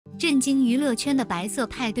震惊娱乐圈的白色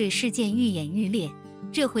派对事件愈演愈烈，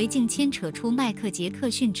这回竟牵扯出迈克·杰克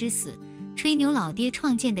逊之死。吹牛老爹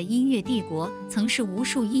创建的音乐帝国曾是无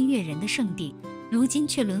数音乐人的圣地，如今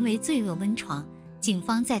却沦为罪恶温床。警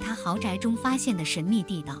方在他豪宅中发现的神秘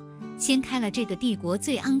地道，掀开了这个帝国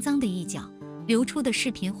最肮脏的一角。流出的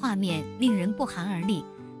视频画面令人不寒而栗，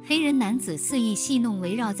黑人男子肆意戏弄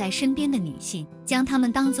围绕在身边的女性，将她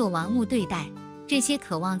们当作玩物对待。这些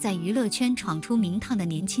渴望在娱乐圈闯出名堂的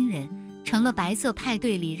年轻人，成了白色派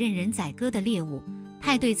对里任人宰割的猎物。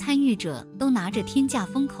派对参与者都拿着天价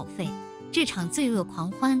封口费，这场罪恶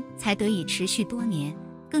狂欢才得以持续多年。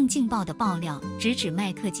更劲爆的爆料直指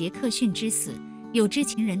迈克·杰克逊之死。有知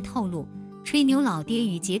情人透露，吹牛老爹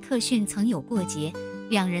与杰克逊曾有过节，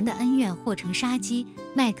两人的恩怨或成杀机。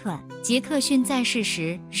迈克尔·杰克逊在世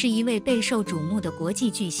时是一位备受瞩目的国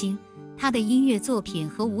际巨星，他的音乐作品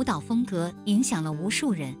和舞蹈风格影响了无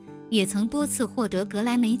数人，也曾多次获得格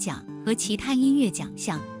莱美奖和其他音乐奖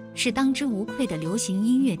项，是当之无愧的流行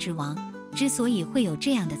音乐之王。之所以会有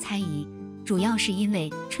这样的猜疑，主要是因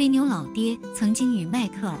为吹牛老爹曾经与迈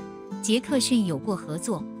克尔·杰克逊有过合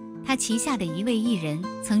作，他旗下的一位艺人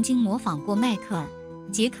曾经模仿过迈克尔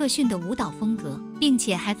·杰克逊的舞蹈风格，并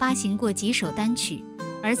且还发行过几首单曲。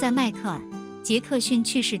而在迈克尔·杰克逊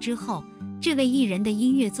去世之后，这位艺人的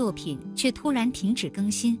音乐作品却突然停止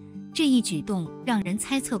更新，这一举动让人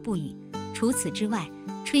猜测不已。除此之外，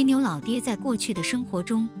吹牛老爹在过去的生活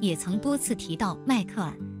中也曾多次提到迈克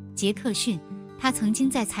尔·杰克逊，他曾经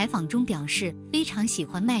在采访中表示非常喜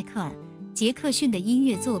欢迈克尔·杰克逊的音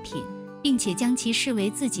乐作品，并且将其视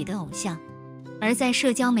为自己的偶像。而在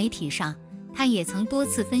社交媒体上，他也曾多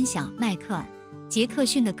次分享迈克尔·杰克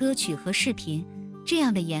逊的歌曲和视频。这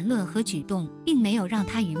样的言论和举动并没有让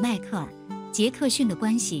他与迈克尔·杰克逊的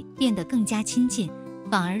关系变得更加亲近，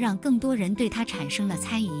反而让更多人对他产生了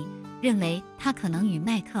猜疑，认为他可能与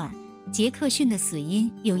迈克尔·杰克逊的死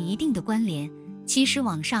因有一定的关联。其实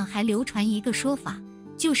网上还流传一个说法，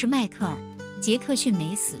就是迈克尔·杰克逊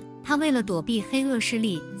没死，他为了躲避黑恶势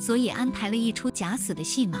力，所以安排了一出假死的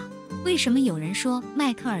戏码。为什么有人说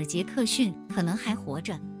迈克尔·杰克逊可能还活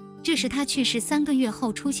着？这是他去世3个月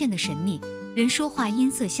后出现的神秘人，说话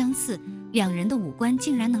音色相似，两人的五官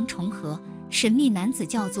竟然能重合。神秘男子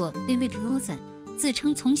叫做 David Rosen， 自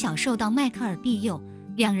称从小受到迈克尔庇佑，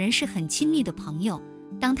两人是很亲密的朋友。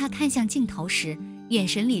当他看向镜头时，眼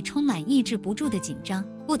神里充满抑制不住的紧张，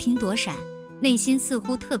不停躲闪，内心似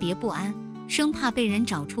乎特别不安，生怕被人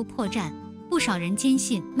找出破绽。不少人坚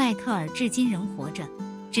信迈克尔至今仍活着，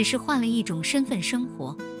只是换了一种身份生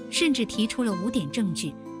活，甚至提出了5点证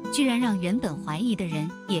据，居然让原本怀疑的人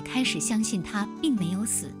也开始相信他并没有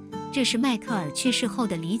死。这是迈克尔去世后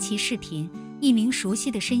的离奇视频，一名熟悉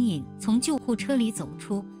的身影从救护车里走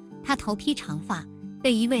出，他头披长发，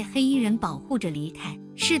被一位黑衣人保护着离开。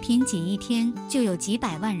视频仅1天就有几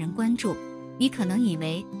百万人关注。你可能以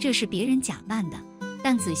为这是别人假扮的，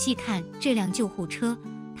但仔细看这辆救护车，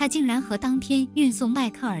它竟然和当天运送迈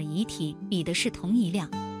克尔遗体比的是同一辆。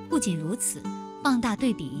不仅如此，放大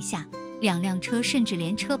对比一下，两辆车甚至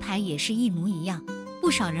连车牌也是一模一样。不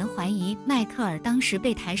少人怀疑迈克尔当时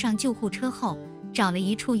被抬上救护车后，找了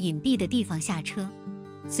一处隐蔽的地方下车。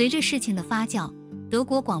随着事情的发酵，德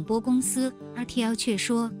国广播公司 RTL 却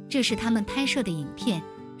说这是他们拍摄的影片，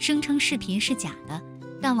声称视频是假的。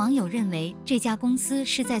但网友认为这家公司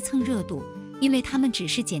是在蹭热度，因为他们只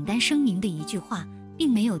是简单声明的一句话，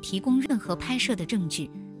并没有提供任何拍摄的证据，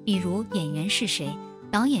比如演员是谁、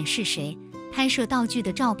导演是谁、拍摄道具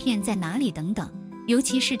的照片在哪里等等。尤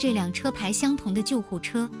其是这辆车牌相同的救护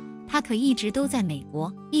车，它可一直都在美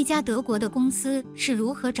国。一家德国的公司是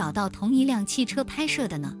如何找到同一辆汽车拍摄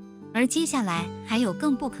的呢？而接下来还有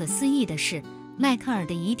更不可思议的是，迈克尔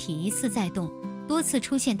的遗体疑似在动，多次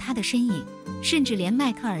出现他的身影，甚至连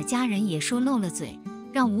迈克尔家人也说漏了嘴，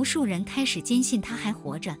让无数人开始坚信他还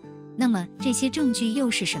活着。那么这些证据又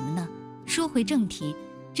是什么呢？说回正题，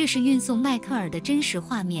这是运送迈克尔的真实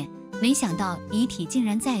画面，没想到遗体竟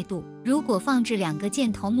然再度。如果放置2个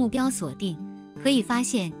箭头目标锁定，可以发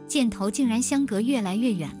现箭头竟然相隔越来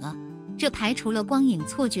越远了，这排除了光影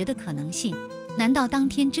错觉的可能性。难道当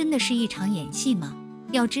天真的是一场演戏吗？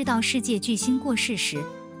要知道世界巨星过世时，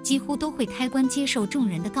几乎都会开棺接受众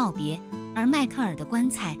人的告别，而迈克尔的棺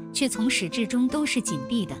材却从始至终都是紧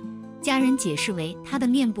闭的。家人解释为他的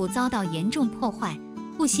面部遭到严重破坏，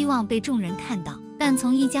不希望被众人看到。但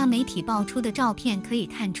从一家媒体爆出的照片可以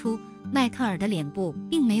看出，迈克尔的脸部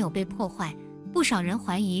并没有被破坏。不少人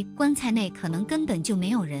怀疑棺材内可能根本就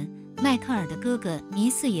没有人。迈克尔的哥哥疑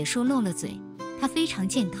似也说漏了嘴，他非常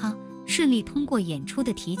健康，顺利通过演出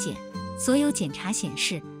的体检，所有检查显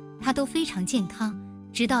示他都非常健康。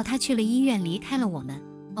直到他去了医院离开了我们，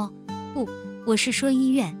哦，不，我是说医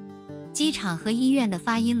院。机场和医院的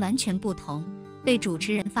发音完全不同。被主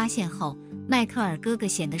持人发现后，迈克尔哥哥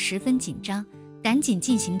显得十分紧张，赶紧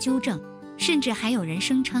进行纠正，甚至还有人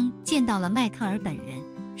声称见到了迈克尔本人。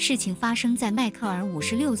事情发生在迈克尔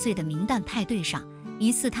56岁的名旦派对上，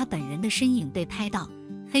疑似他本人的身影被拍到。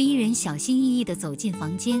黑衣人小心翼翼地走进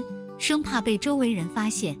房间，生怕被周围人发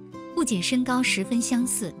现。不仅身高十分相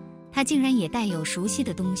似，他竟然也带有熟悉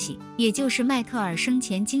的东西，也就是迈克尔生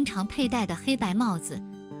前经常佩戴的黑白帽子。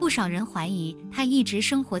不少人怀疑他一直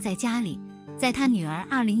生活在家里。在他女儿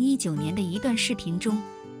2019年的一段视频中，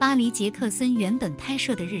巴黎·杰克森原本拍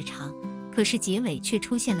摄的日常，可是结尾却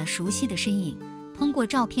出现了熟悉的身影。通过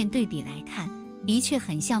照片对比来看，的确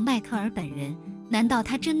很像迈克尔本人。难道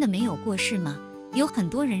他真的没有过世吗？有很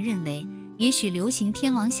多人认为，也许流行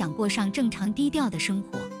天王想过上正常低调的生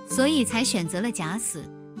活，所以才选择了假死。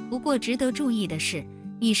不过值得注意的是，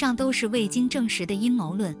以上都是未经证实的阴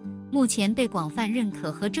谋论。目前被广泛认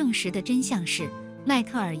可和证实的真相是，迈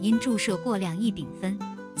克尔因注射过量异丙酚，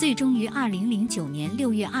最终于2009年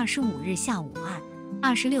6月25日下午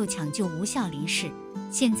2:26抢救无效离世。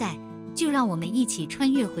现在就让我们一起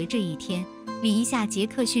穿越回这一天，理一下杰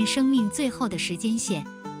克逊生命最后的时间线。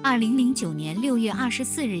2009年6月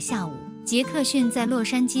24日下午，杰克逊在洛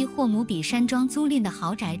杉矶霍姆比山庄租赁的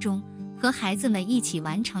豪宅中，和孩子们一起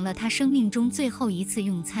完成了他生命中最后一次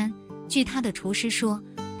用餐。据他的厨师说，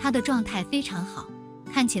他的状态非常好，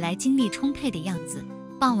看起来精力充沛的样子。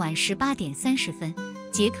傍晚18点30分，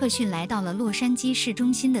杰克逊来到了洛杉矶市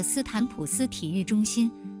中心的斯坦普斯体育中心，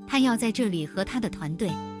他要在这里和他的团队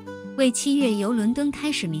为7月由伦敦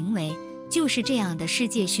开始名为就是这样的世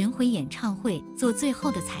界巡回演唱会做最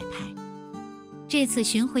后的彩排。这次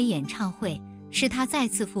巡回演唱会是他再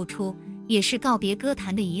次复出，也是告别歌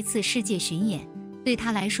坛的一次世界巡演，对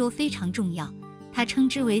他来说非常重要，他称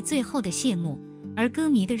之为最后的谢幕。而歌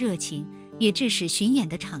迷的热情也致使巡演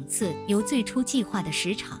的场次由最初计划的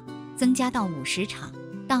10场增加到50场。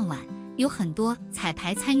当晚有很多彩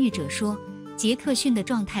排参与者说，杰克逊的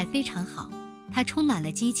状态非常好，他充满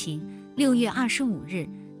了激情。6月25日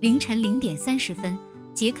凌晨0点30分，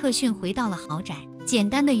杰克逊回到了豪宅，简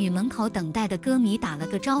单的与门口等待的歌迷打了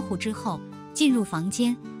个招呼之后进入房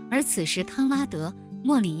间。而此时康拉德·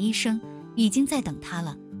莫里医生已经在等他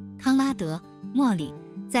了。康拉德·莫里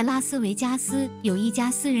在拉斯维加斯有一家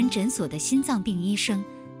私人诊所的心脏病医生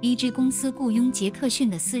，BG 公司雇佣杰克逊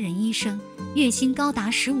的私人医生，月薪高达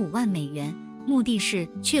15万美元，目的是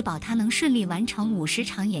确保他能顺利完成50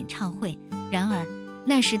场演唱会。然而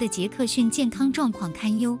那时的杰克逊健康状况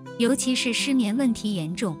堪忧，尤其是失眠问题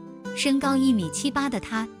严重。身高1.78米的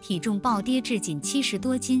他，体重暴跌至仅70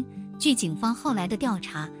多斤。据警方后来的调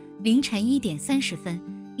查，凌晨1点30分，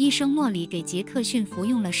医生莫里给杰克逊服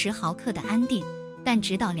用了10毫克的安定，但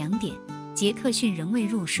直到2点，杰克逊仍未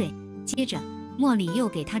入睡。接着，莫里又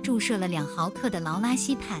给他注射了2毫克的劳拉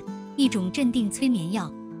西泮，一种镇定催眠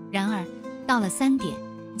药。然而，到了3点，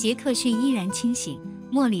杰克逊依然清醒，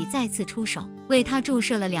莫里再次出手，为他注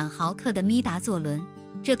射了2毫克的咪达唑仑，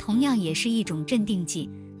这同样也是一种镇定剂。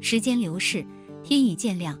时间流逝，天已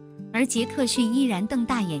渐亮，而杰克逊依然瞪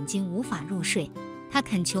大眼睛无法入睡。他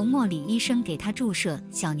恳求莫里医生给他注射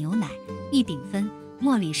小牛奶、异丙酚。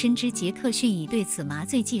莫里深知杰克逊已对此麻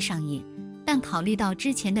醉剂上瘾，但考虑到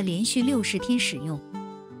之前的连续60天使用，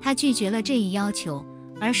他拒绝了这一要求，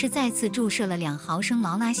而是再次注射了2毫升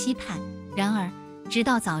劳拉西泮。然而，直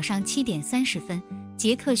到早上7点30分，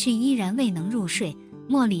杰克逊依然未能入睡。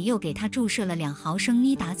莫里又给他注射了2毫升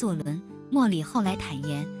咪达唑仑。莫里后来坦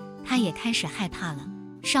言，他也开始害怕了。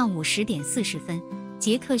上午10点40分，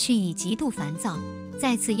杰克逊已极度烦躁，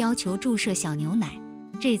再次要求注射小牛奶。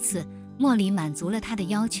这次莫里满足了他的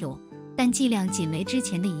要求，但剂量仅为之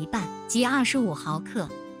前的一半，即25毫克。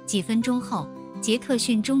几分钟后，杰克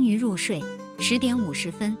逊终于入睡。10点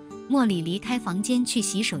50分，莫里离开房间去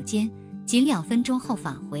洗手间，仅2分钟后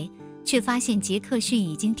返回，却发现杰克逊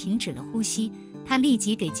已经停止了呼吸。他立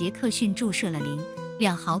即给杰克逊注射了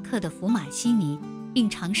2毫克的福马西尼，并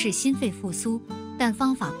尝试心肺复苏，但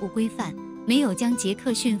方法不规范，没有将杰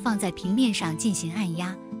克逊放在平面上进行按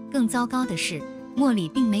压。更糟糕的是，莫里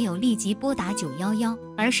并没有立即拨打911，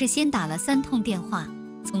而是先打了3通电话，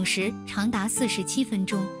总时长达47分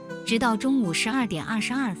钟。直到中午12点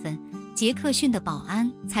22分，杰克逊的保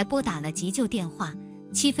安才拨打了急救电话。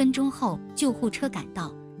7分钟后，救护车赶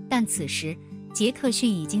到，但此时杰克逊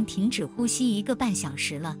已经停止呼吸1个半小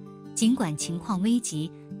时了。尽管情况危急，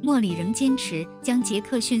莫里仍坚持将杰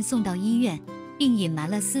克逊送到医院，并隐瞒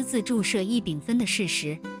了私自注射异丙酚的事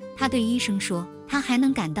实。他对医生说，他还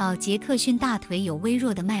能感到杰克逊大腿有微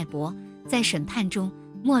弱的脉搏。在审判中，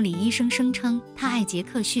莫里医生声称他爱杰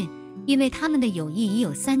克逊，因为他们的友谊已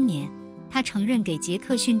有3年。他承认给杰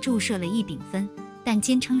克逊注射了异丙酚，但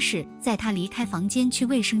坚称是在他离开房间去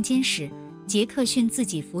卫生间时，杰克逊自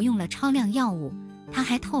己服用了超量药物。他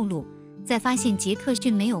还透露，在发现杰克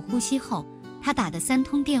逊没有呼吸后，他打的3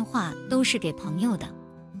通电话都是给朋友的，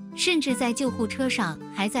甚至在救护车上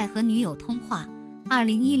还在和女友通话。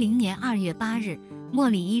2010年2月8日，莫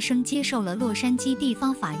里医生接受了洛杉矶地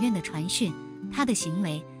方法院的传讯，他的行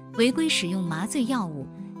为违规使用麻醉药物、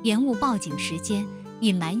延误报警时间、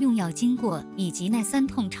隐瞒用药经过以及那3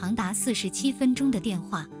通长达47分钟的电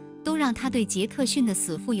话，都让他对杰克逊的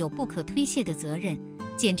死负有不可推卸的责任。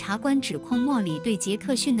检察官指控莫里对杰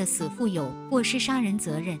克逊的死负有过失杀人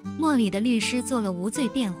责任。莫里的律师做了无罪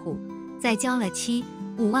辩护，在交了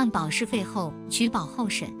7.5万保释费后取保候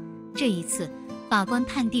审。这一次，法官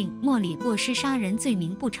判定莫里过失杀人罪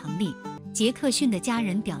名不成立。杰克逊的家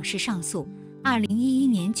人表示上诉。2011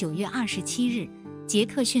年9月27日，杰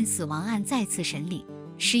克逊死亡案再次审理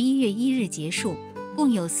，11月1日结束，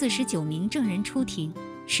共有49名证人出庭。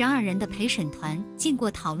12人的陪审团经过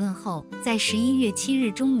讨论后，在11月7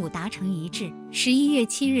日中午达成一致。11月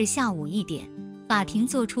7日下午1点，法庭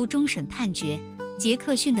作出终审判决。杰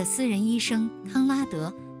克逊的私人医生康拉德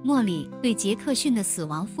·莫里对杰克逊的死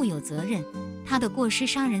亡负有责任，他的过失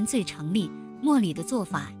杀人罪成立。莫里的做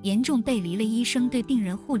法严重背离了医生对病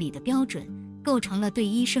人护理的标准，构成了对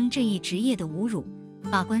医生这一职业的侮辱。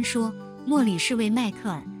法官说，莫里是为迈克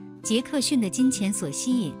尔·杰克逊的金钱所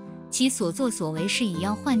吸引，其所作所为是以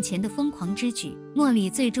要换钱的疯狂之举。莫里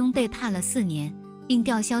最终被判了4年，并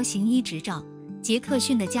吊销行医执照。杰克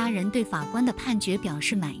逊的家人对法官的判决表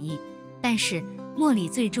示满意，但是莫里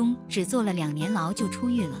最终只坐了2年牢就出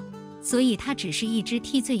狱了，所以他只是一只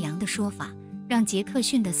替罪羊的说法，让杰克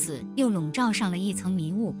逊的死又笼罩上了一层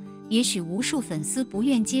迷雾。也许无数粉丝不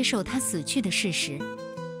愿接受他死去的事实，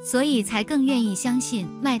所以才更愿意相信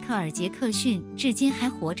迈克尔·杰克逊至今还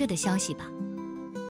活着的消息吧。